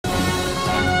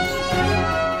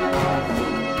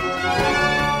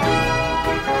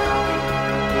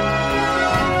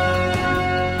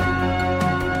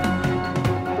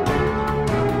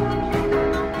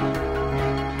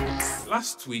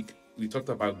last week, we talked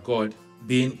about God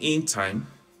being in time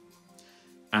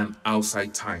and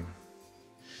outside time.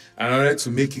 And I wanted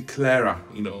to make it clearer,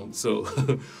 so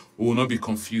we will not be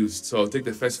confused. So I'll take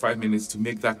the first 5 minutes to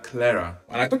make that clearer.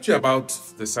 And I talked to you about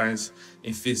the science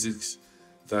in physics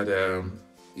that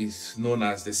is known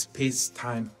as the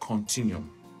space-time continuum.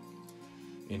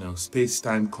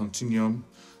 Space-time continuum.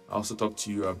 I also talked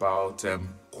to you about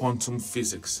quantum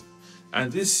physics.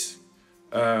 And these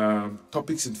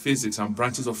topics in physics and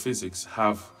branches of physics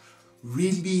have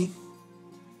really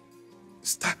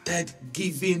started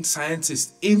giving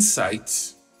scientists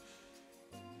insights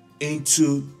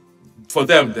into, for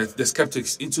them, the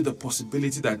skeptics, into the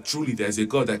possibility that truly there's a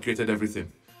God that created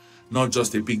everything, not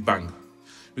just a Big Bang.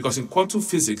 Because in quantum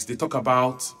physics, they talk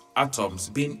about atoms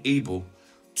being able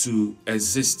to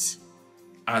exist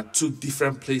at two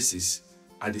different places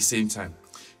at the same time.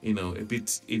 A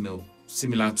bit,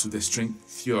 similar to the string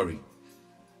theory.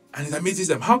 And it amazes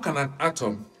them, how can an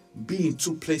atom be in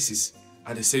two places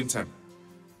at the same time?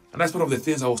 And that's one of the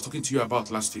things I was talking to you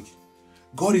about last week.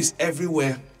 God is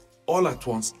everywhere, all at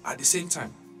once, at the same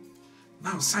time.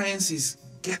 Now science is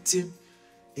getting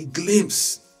a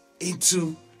glimpse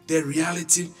into the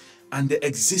reality and the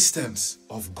existence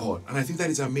of God. And I think that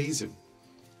is amazing.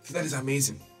 That is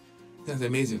amazing. That's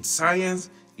amazing. Science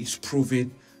is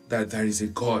proving that there is a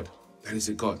God. There is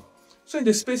a God. So in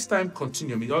the space-time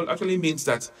continuum, it actually means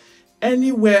that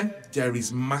anywhere there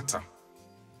is matter,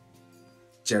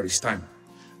 there is time.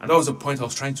 And that was the point I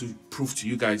was trying to prove to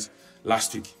you guys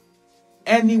last week.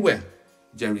 Anywhere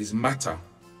there is matter,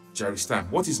 there is time.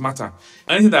 What is matter?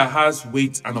 Anything that has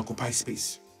weight and occupies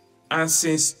space. And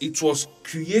since it was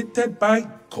created by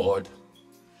God,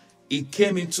 it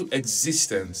came into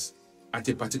existence at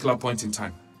a particular point in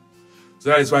time.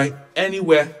 So that is why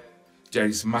anywhere there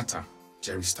is matter,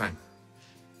 there is time.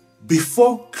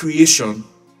 Before creation,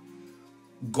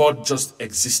 God just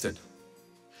existed.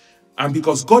 And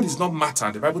because God is not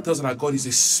matter, the Bible tells us that God is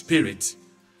a spirit,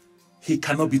 he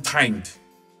cannot be timed.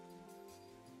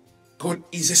 God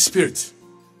is a spirit.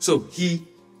 So he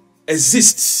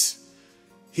exists.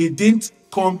 He didn't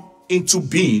come into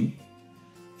being,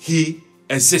 he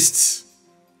exists.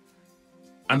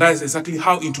 And that is exactly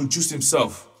how he introduced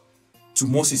himself to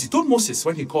Moses. He told Moses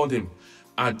when he called him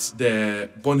at the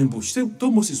burning bush, he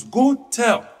told Moses, go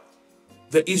tell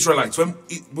the Israelites. When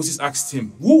Moses asked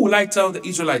him, who will I tell the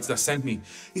Israelites that sent me?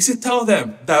 He said, tell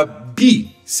them that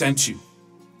B sent you.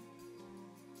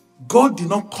 God did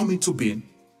not come into being.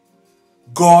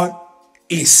 God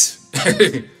is.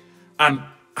 And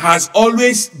has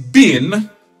always been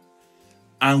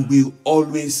and will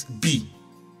always be.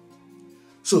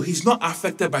 So he's not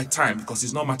affected by time because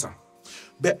he's not matter.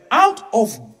 But out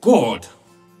of God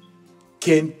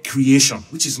came creation,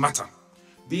 which is matter.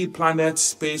 Be it planet,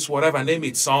 space, whatever, name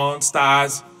it, sun,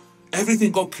 stars,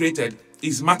 everything God created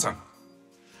is matter.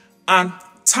 And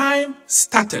time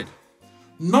started,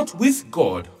 not with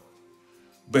God,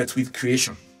 but with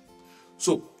creation.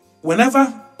 So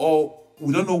whenever, or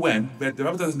we don't know when, but the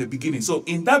Bible tells us in the beginning. So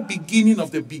in that beginning of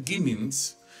the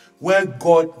beginnings, where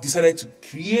God decided to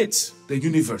create the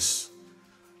universe,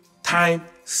 time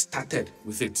started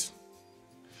with it.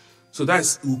 So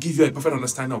that will give you a perfect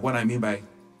understanding of what I mean by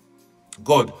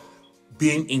God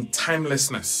being in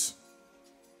timelessness.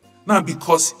 Now,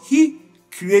 because he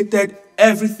created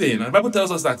everything, and the Bible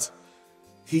tells us that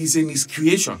he's in his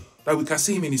creation, that we can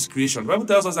see him in his creation. The Bible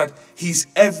tells us that he's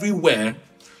everywhere.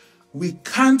 We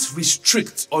can't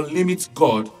restrict or limit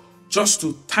God just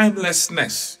to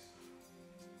timelessness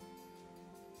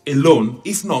alone.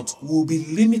 If not, we'll be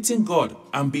limiting God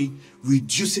and be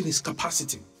reducing his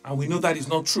capacity. And we know that is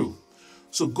not true.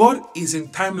 So God is in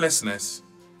timelessness,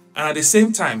 and at the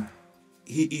same time,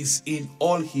 he is in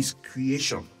all his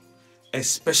creation,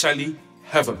 especially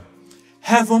heaven.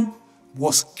 Heaven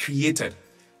was created.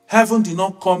 Heaven did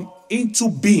not come into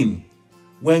being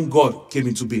when God came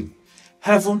into being.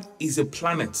 Heaven is a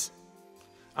planet.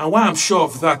 And why I'm sure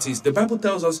of that is the Bible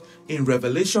tells us in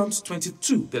Revelation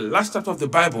 22, the last chapter of the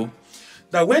Bible,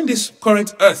 that when this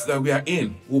current earth that we are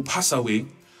in will pass away,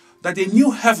 that a new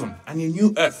heaven and a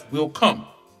new earth will come.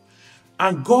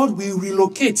 And God will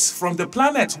relocate from the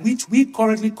planet which we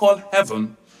currently call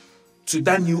heaven to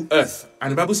that new earth.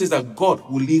 And the Bible says that God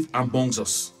will live amongst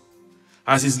us.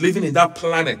 As he's living in that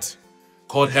planet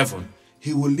called heaven,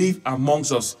 he will live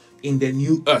amongst us in the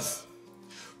new earth.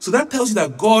 So that tells you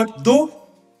that God, though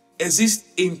exists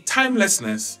in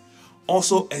timelessness,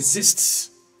 also exists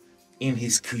in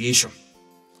his creation.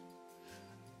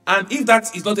 And if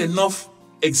that is not enough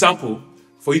example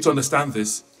for you to understand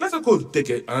this, let's go take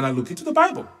another look into the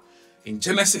Bible. In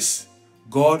Genesis,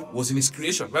 God was in his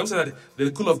creation. The Bible says that in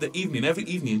the cool of the evening, every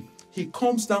evening, he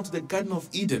comes down to the Garden of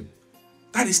Eden.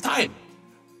 That is time.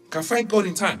 Can find God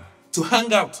in time to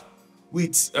hang out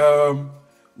with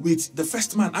the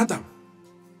first man, Adam.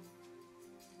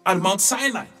 At Mount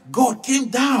Sinai, God came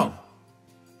down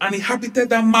and inhabited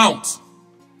that mount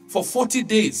for 40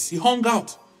 days. He hung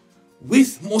out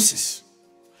with Moses.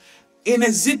 In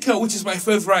Ezekiel, which is my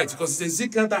favorite, because it's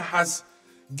Ezekiel that has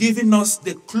given us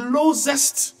the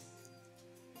closest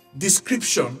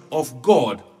description of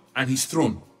God and his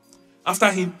throne.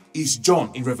 After him is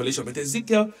John in Revelation. But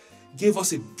Ezekiel gave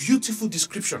us a beautiful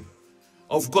description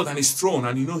of God and his throne.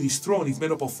 And you know his throne is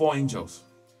made up of 4 angels.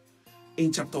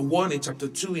 In chapter 1, in chapter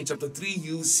 2, in chapter 3,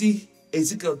 you see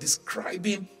Ezekiel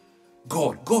describing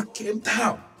God. God came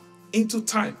down into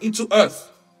time, into earth.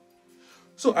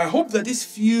 So I hope that these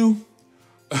few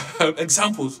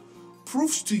examples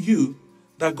proves to you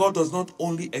that God does not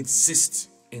only exist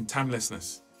in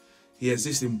timelessness. He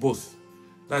exists in both.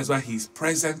 That's why he's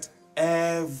present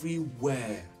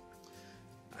everywhere.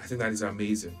 I think that is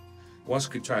amazing. One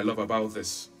scripture I love about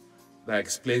this that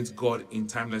explains God in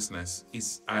timelessness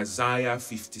is Isaiah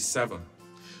 57.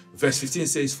 Verse 15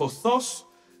 says, "For thus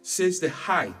says the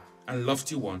high and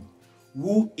lofty one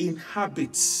who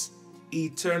inhabits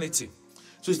eternity."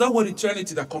 So it's not what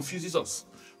eternity that confuses us.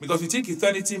 Because we think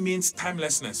eternity means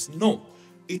timelessness. No,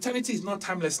 eternity is not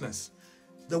timelessness.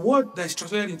 The word that is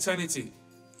translated eternity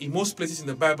in most places in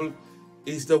the Bible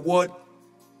is the word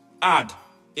ad,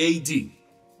 A-D,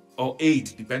 or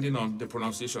aid, depending on the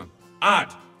pronunciation.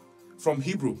 Ad, from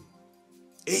Hebrew,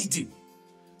 A-D.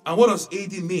 And what does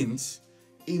A-D mean?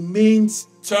 It means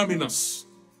terminus.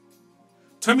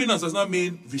 Terminus does not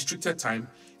mean restricted time.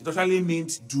 It actually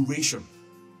means duration.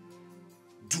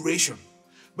 Duration.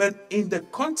 But in the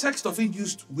context of it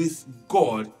used with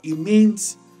God, it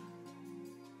means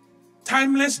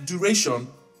timeless duration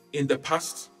in the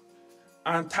past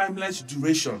and timeless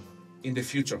duration in the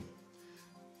future.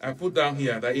 I put down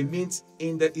here that it means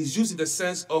is used in the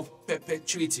sense of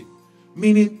perpetuity,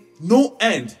 meaning no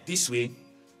end this way,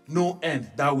 no end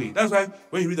that way. That's why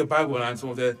when you read the Bible and some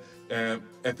of the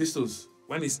epistles,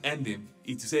 when it's ending,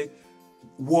 it says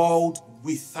world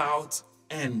without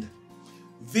end.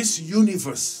 This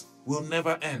universe will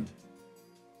never end.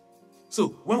 So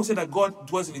when we say that God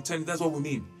dwells in eternity, that's what we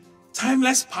mean.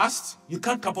 Timeless past, you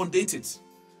can't carbon date it.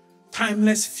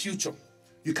 Timeless future,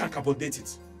 you can't carbon date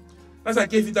it. That's why I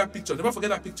gave you that picture. Never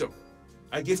forget that picture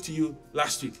I gave to you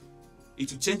last week.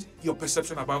 It will change your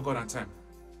perception about God and time.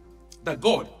 That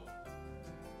God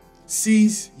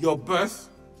sees your birth,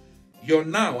 your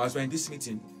now, as we're in this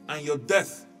meeting, and your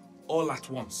death all at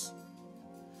once.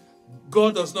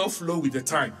 God does not flow with the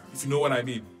time, if you know what I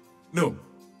mean. No.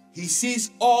 He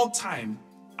sees all time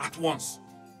at once.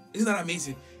 Isn't that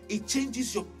amazing? It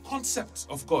changes your concept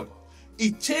of God.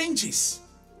 It changes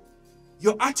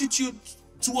your attitude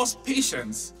towards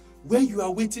patience when you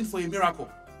are waiting for a miracle.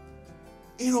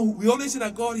 You know, we always say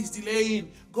that God is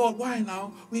delaying. God, why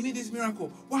now? We need this miracle.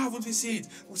 Why haven't we seen it?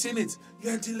 We've seen it.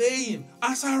 You are delaying.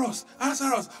 Answer us.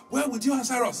 Answer us. Where would you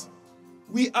answer us?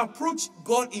 We approach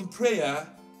God in prayer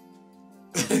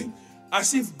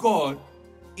as if God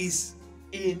is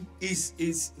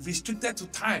restricted to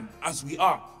time as we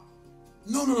are.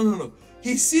 No.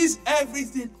 He sees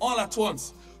everything all at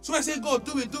once. So I say, God,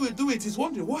 do it. He's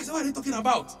wondering, what are they talking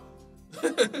about?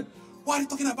 What are they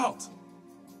talking about?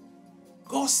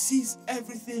 God sees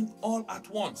everything all at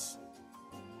once.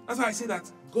 That's why I say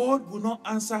that God will not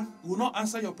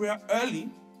answer your prayer early.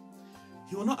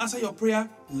 He will not answer your prayer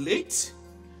late.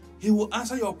 He will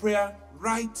answer your prayer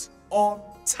right on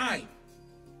time.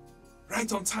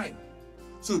 Right on time.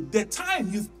 So the time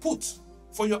you've put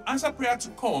for your answer prayer to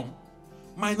come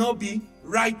might not be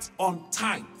right on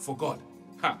time for God.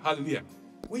 Hallelujah.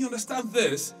 When you understand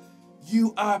this,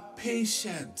 you are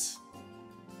patient.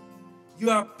 You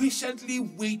are patiently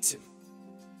waiting.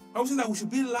 I would say that we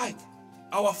should be like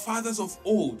our fathers of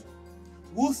old,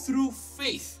 who through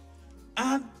faith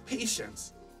and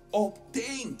patience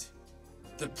obtained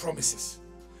the promises.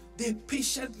 They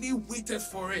patiently waited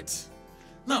for it.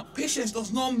 Now, patience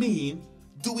does not mean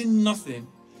doing nothing.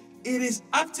 It is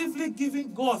actively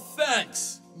giving God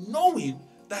thanks, knowing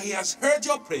that He has heard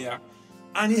your prayer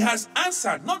and He has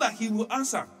answered, not that He will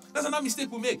answer. That's another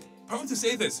mistake we make. I want to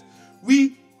say this.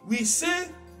 We say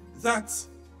that,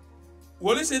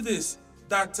 we always say this,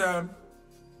 that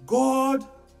God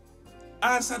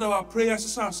answered our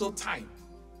prayers so and so time.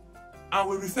 And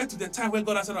we refer to the time when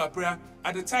God answered our prayer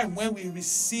at the time when we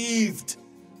received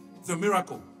the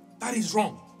miracle. That is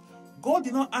wrong. God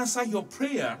did not answer your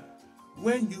prayer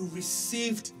when you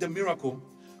received the miracle.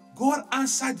 God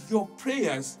answered your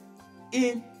prayers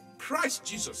in Christ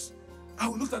Jesus.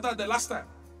 And we looked at that the last time.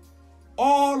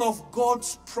 All of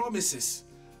God's promises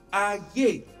are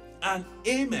yea and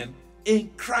amen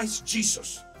in Christ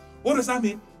Jesus. What does that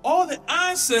mean? All the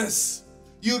answers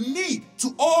you need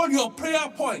to all your prayer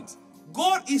points,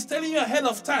 God is telling you ahead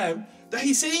of time that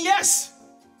he's saying yes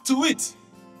to it.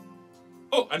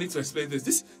 Oh, I need to explain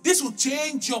this. This will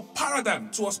change your paradigm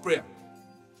towards prayer.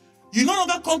 You no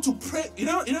longer come to pray. You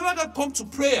no longer come to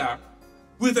prayer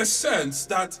with a sense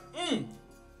that,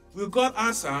 will God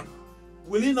answer?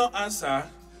 Will he not answer?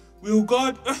 Will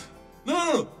God?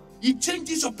 No. It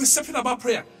changes your perception about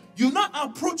prayer. You now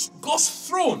approach God's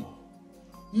throne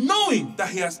knowing that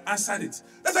he has answered it.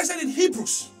 That's why I said in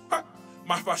Hebrews.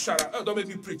 Don't make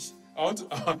me preach. I want to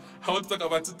talk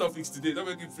about two topics today. Don't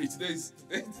make me preach. Today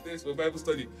is for Bible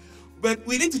study. But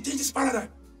we need to change this paradigm.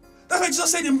 That's why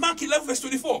Jesus said in Mark 11 verse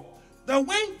 24, that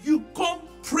when you come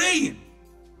praying,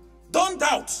 don't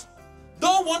doubt,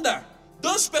 don't wonder,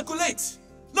 don't speculate.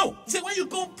 No, he said when you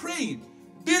come praying,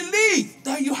 believe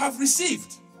that you have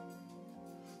received.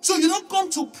 So you don't come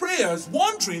to prayers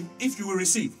wondering if you will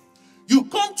receive. You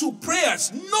come to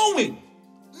prayers knowing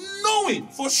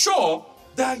for sure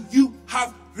that you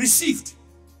have received.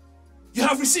 You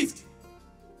have received.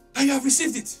 And you have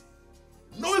received it.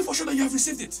 Knowing for sure that you have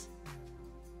received it.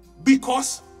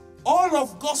 Because all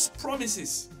of God's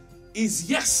promises is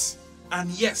yes and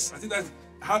yes. I think that's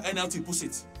how NLT puts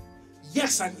it.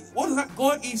 Yes, and what is that?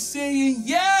 God is saying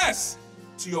yes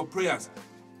to your prayers.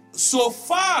 So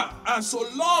far and so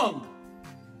long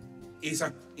is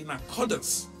in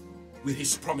accordance with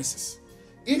his promises.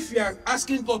 If you are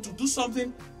asking God to do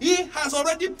something he has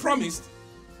already promised,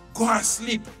 go and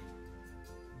sleep.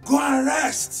 Go and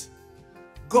rest.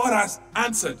 God has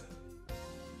answered.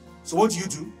 So what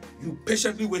do? You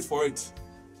patiently wait for it.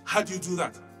 How do you do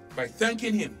that? By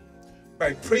thanking him,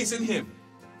 by praising him,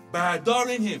 by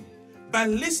adoring him, by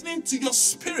listening to your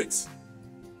spirit.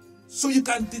 So you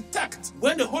can detect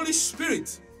when the Holy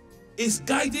Spirit is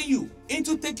guiding you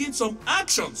into taking some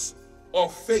actions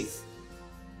of faith,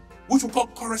 which we call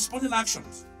corresponding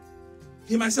actions.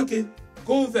 He might say, okay,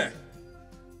 go there.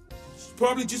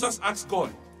 Probably Jesus asked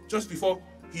God just before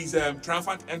his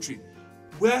triumphant entry,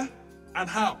 where and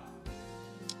how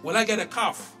will I get a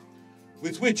calf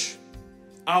with which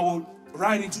I will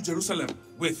ride into Jerusalem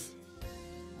with?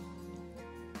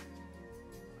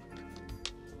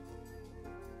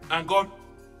 And God,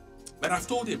 but I've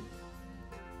told him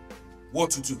what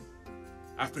to do.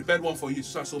 I've prepared one for you,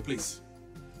 so place.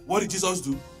 What did Jesus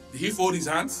do? Did he fold his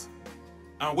hands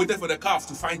and waited for the calf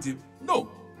to find him?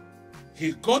 No.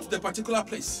 He got to the particular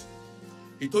place.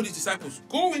 He told his disciples,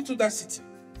 go into that city.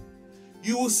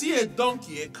 You will see a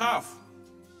donkey, a calf,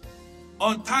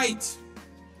 untie it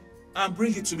and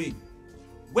bring it to me.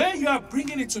 When you are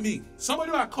bringing it to me,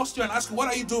 somebody will accost you and ask you, what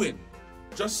are you doing?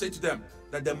 Just say to them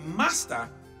that the master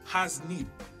has need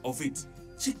of it.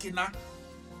 Chikina.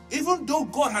 Even though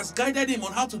God has guided him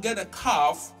on how to get a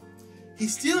calf, he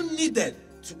still needed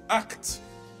to act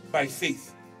by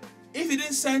faith. If he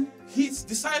didn't send his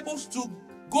disciples to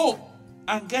go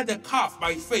and get the calf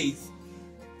by faith,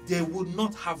 they would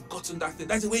not have gotten that thing.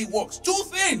 That's the way it works. Two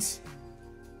things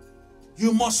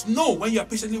you must know when you are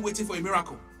patiently waiting for a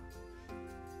miracle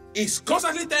is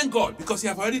constantly thank God because he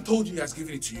has already told you he has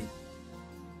given it to you.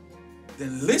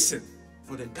 Then listen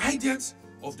for the guidance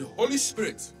of the Holy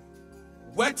Spirit,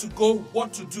 where to go,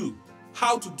 what to do,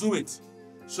 how to do it,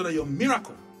 so that your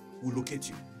miracle will locate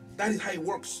you. That is how it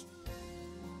works.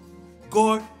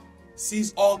 God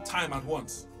sees all time at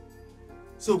once.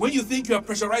 So when you think you are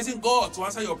pressurizing God to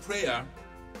answer your prayer,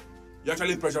 you're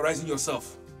actually pressurizing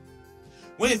yourself.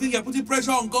 When you think you're putting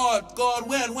pressure on God,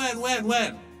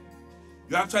 when?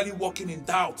 You're actually walking in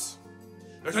doubt.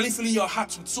 You're actually filling your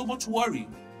heart with so much worry.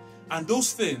 And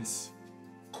those things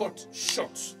cut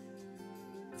short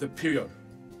the period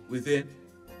within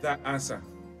that answer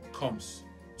comes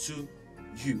to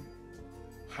you.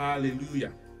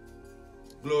 Hallelujah.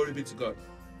 Glory be to God.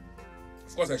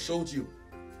 Of course, I showed you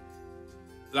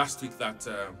last week that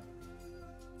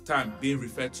time being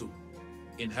referred to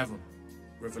in heaven.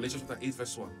 Revelation chapter 8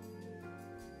 verse 1.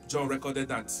 John recorded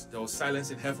that there was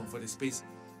silence in heaven for the space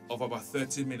of about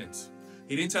 30 minutes.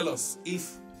 He didn't tell us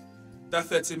if that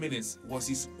 30 minutes was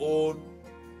his own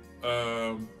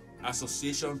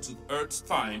association to earth's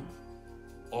time,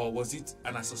 or was it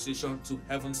an association to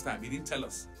heaven's time? He didn't tell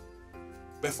us.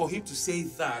 But for him to say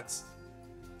that,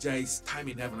 there is time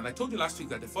in heaven. And I told you last week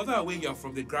that the further away you are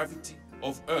from the gravity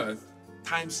of earth,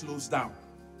 time slows down.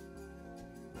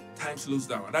 Time slows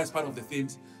down. And that's part of the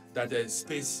things that the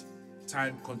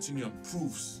space-time continuum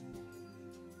proves.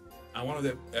 And one of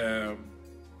the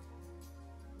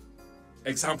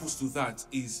examples to that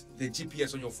is the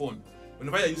GPS on your phone.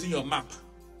 Whenever you're using your map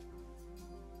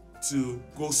to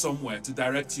go somewhere, to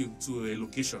direct you to a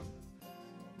location,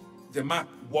 the map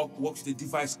works with a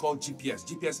device called GPS.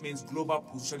 GPS means Global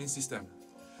Positioning System.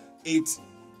 It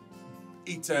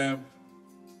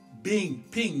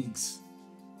pings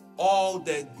all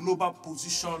the global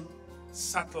position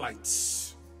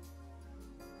satellites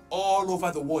all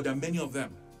over the world. There are many of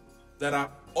them that are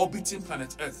orbiting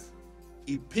planet Earth.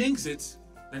 It pings it,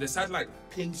 then the satellite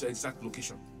pings your exact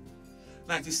location.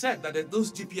 Now, it is said that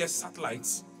those GPS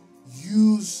satellites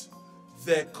use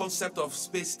the concept of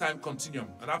space-time continuum,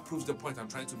 and that proves the point I'm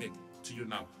trying to make to you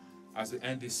now as we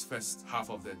end this first half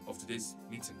of today's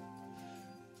meeting.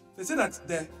 They say that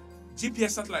the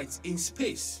GPS satellites in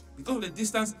space, because of the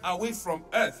distance away from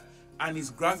Earth and its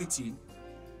gravity,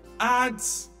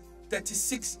 adds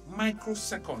 36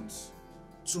 microseconds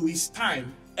to its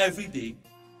time every day,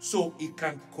 so it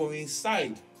can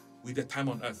coincide with the time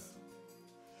on Earth.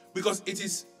 Because it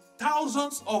is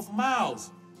thousands of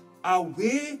miles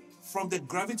away from the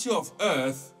gravity of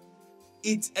Earth,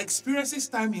 it experiences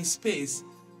time in space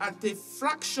at a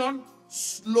fraction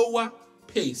slower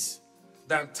pace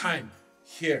than time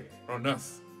here on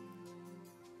Earth.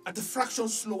 At a fraction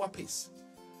slower pace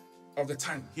of the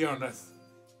time here on Earth.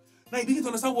 Now you begin to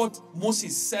understand what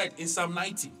Moses said in Psalm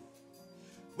 90,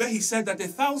 where he said that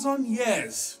 1,000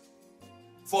 years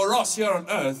for us here on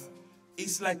Earth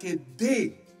is like a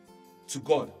day to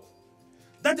God.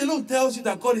 That alone tells you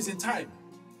that God is in time.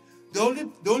 The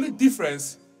only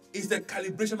difference is the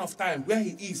calibration of time, where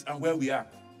he is and where we are.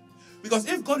 Because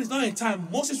if God is not in time,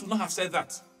 Moses would not have said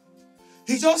that.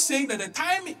 He's just saying that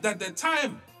the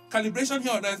time calibration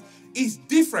here on Earth is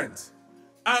different.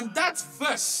 And that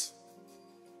verse,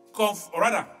 or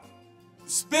rather,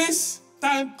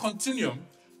 space-time continuum,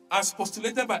 as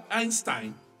postulated by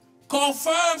Einstein,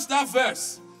 confirms that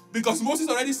verse. Because Moses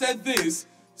already said this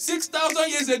 6,000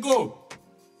 years ago.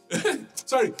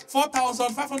 Sorry,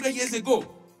 4,500 years ago.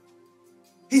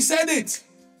 He said it.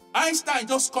 Einstein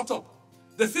just caught up.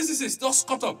 The physicists just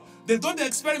caught up. They've done the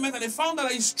experiment and they found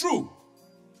that it's true.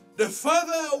 The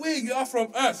further away you are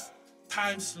from Earth,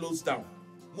 time slows down.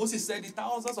 Moses said it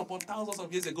thousands upon thousands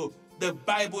of years ago. The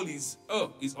Bible is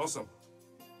awesome.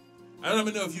 I don't know how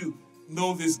many of you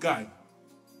know this guy.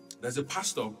 There's a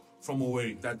pastor from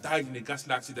Owerri that died in a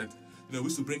ghastly accident. We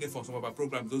used to bring it for some of our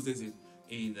programs those days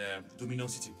in Dominion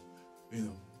City.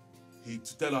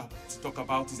 To talk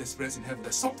about his experience in heaven.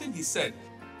 There's something he said.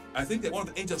 I think that one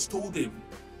of the angels told him,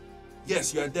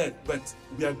 yes, you are dead, but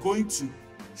we are going to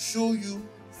show you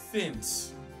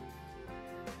things.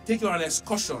 Take you on an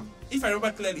excursion. If I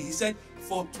remember clearly, he said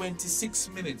for 26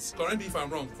 minutes. Correct me if I'm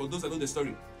wrong, for those that know the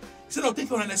story. He said, I'll take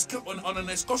you on an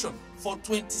excursion for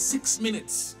 26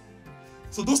 minutes.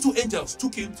 So those two angels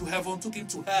took him to heaven, took him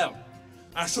to hell,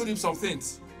 and showed him some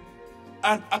things.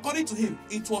 And according to him,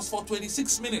 it was for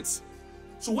 26 minutes.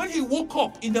 So when he woke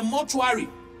up in the mortuary,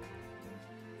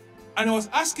 and I was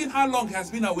asking how long he has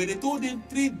been away, they told him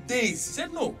 3 days. He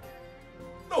said, no,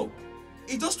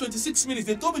 it's just 26 minutes.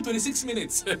 They told me 26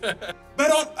 minutes.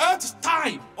 But on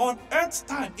Earth's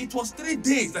time, it was 3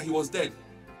 days that he was dead.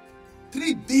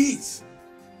 3 days.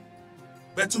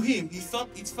 But to him,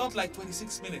 it felt like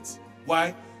 26 minutes.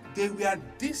 Why? They were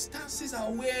distances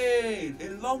away, a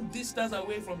long distance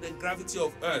away from the gravity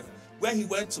of Earth. Where he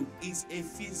went to is a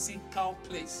physical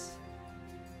place.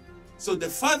 So the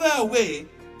further away,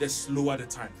 the slower the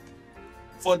time.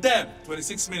 For them,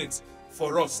 26 minutes.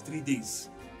 For us, 3 days.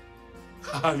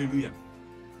 Hallelujah.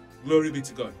 Glory be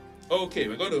to God. Okay,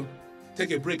 we're going to take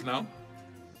a break now.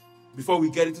 Before we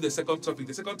get into the second topic.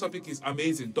 The second topic is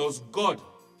amazing. Does God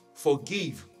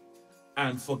forgive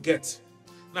and forget?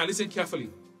 Now listen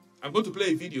carefully. I'm going to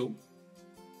play a video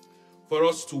for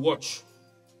us to watch.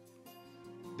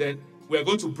 Then we're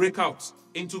going to break out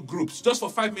into groups. Just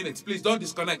for 5 minutes. Please don't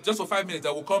disconnect. Just for 5 minutes.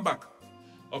 I will come back.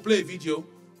 I'll play a video.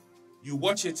 You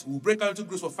watch it. We'll break out into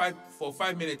groups for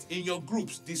 5 minutes. In your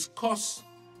groups, discuss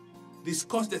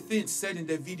the things said in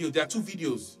the video. There are 2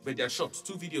 videos, but they are short.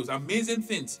 2 videos. Amazing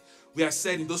things we are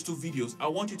said in those 2 videos. I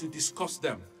want you to discuss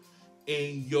them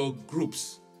in your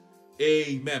groups.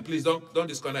 Amen. Please don't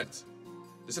disconnect.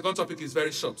 The second topic is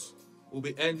very short. We'll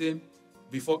be ending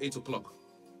before 8 o'clock.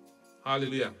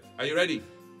 Hallelujah. Are you ready?